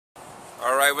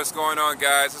All right, what's going on,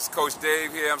 guys? This is Coach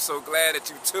Dave here. I'm so glad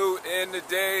that you tuned in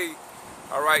today.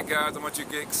 All right, guys, I want you to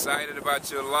get excited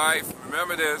about your life.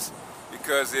 Remember this,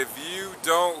 because if you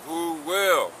don't, who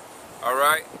will? All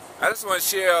right? I just want to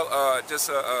share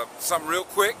something real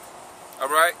quick. All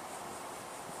right?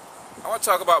 I want to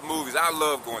talk about movies. I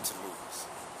love going to the movies,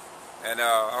 and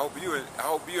I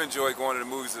hope you enjoy going to the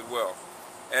movies as well.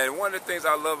 And one of the things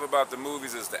I love about the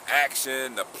movies is the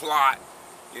action, the plot,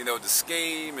 you know, the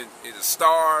scheme, and the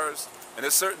stars. And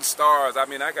there's certain stars. I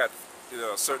mean, I got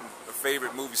certain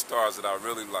favorite movie stars that I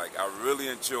really like. I really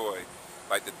enjoy,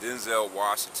 like the Denzel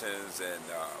Washingtons and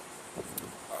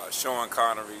Sean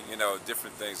Connery. You know,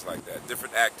 different things like that.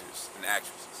 Different actors and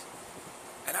actresses.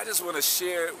 And I just want to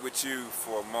share it with you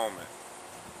for a moment.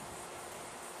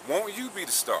 Won't you be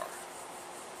the star?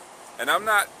 And I'm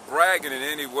not bragging in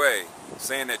any way,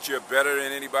 saying that you're better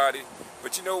than anybody.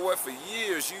 But you know what? For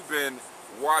years, you've been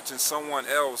watching someone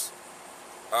else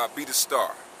be the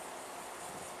star,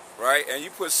 right? And you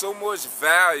put so much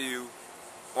value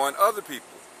on other people.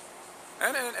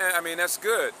 And I mean, that's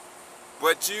good.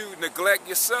 But you neglect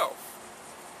yourself.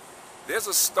 There's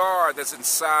a star that's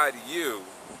inside you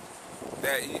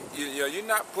that you're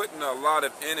not putting a lot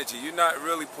of energy. You're not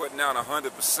really putting out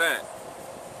 100%.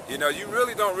 You know, you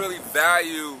really don't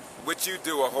value what you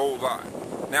do a whole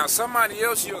lot. Now, somebody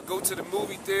else, you'll go to the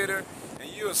movie theater and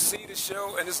you'll see the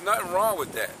show, and there's nothing wrong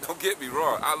with that. Don't get me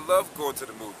wrong. I love going to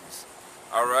the movies.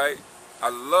 All right? I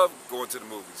love going to the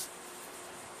movies.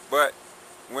 But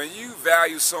when you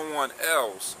value someone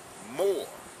else more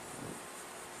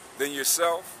than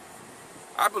yourself,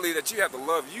 I believe that you have to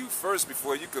love you first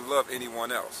before you can love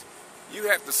anyone else. You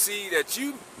have to see that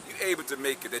you're able to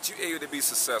make it, that you're able to be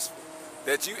successful,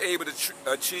 that you're able to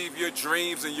achieve your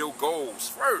dreams and your goals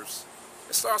first.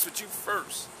 It starts with you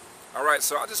first. All right,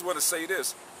 so I just want to say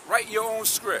this. Write your own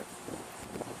script.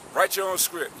 Write your own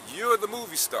script. You're the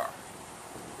movie star.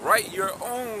 Write your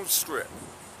own script.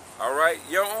 All right,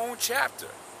 your own chapter.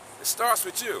 It starts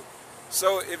with you.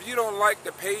 So if you don't like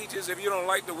the pages, if you don't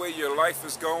like the way your life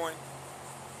is going,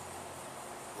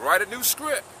 write a new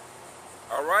script.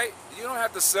 All right? You don't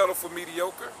have to settle for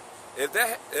mediocre. If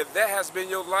that has been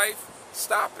your life,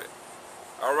 stop it.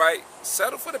 All right?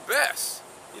 Settle for the best.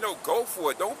 You know, go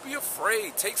for it. Don't be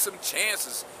afraid. Take some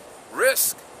chances.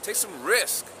 Risk. Take some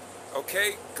risk.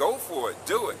 Okay? Go for it.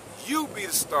 Do it. You be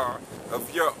the star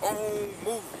of your own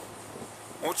movie.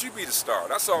 Won't you be the star?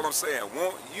 That's all I'm saying.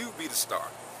 Won't you be the star?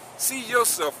 See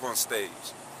yourself on stage.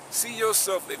 See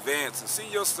yourself advancing. See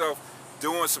yourself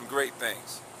doing some great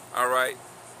things. All right?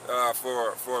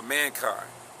 For mankind.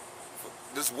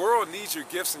 This world needs your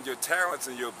gifts and your talents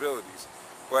and your abilities.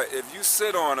 But if you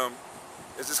sit on them,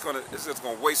 it's just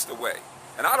gonna waste away.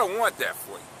 And I don't want that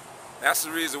for you. That's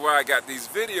the reason why I got these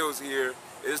videos here,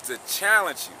 is to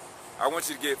challenge you. I want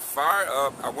you to get fired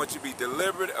up. I want you to be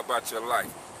deliberate about your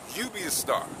life. You be the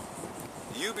star.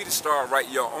 You be the star.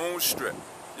 Write your own script.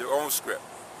 Your own script.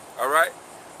 All right?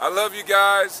 I love you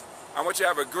guys. I want you to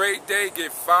have a great day.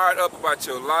 Get fired up about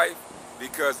your life.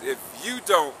 Because if you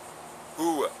don't,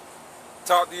 who will?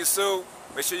 Talk to you soon.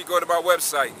 Make sure you go to my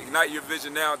website,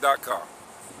 igniteyourvisionnow.com.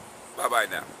 Bye-bye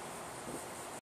now.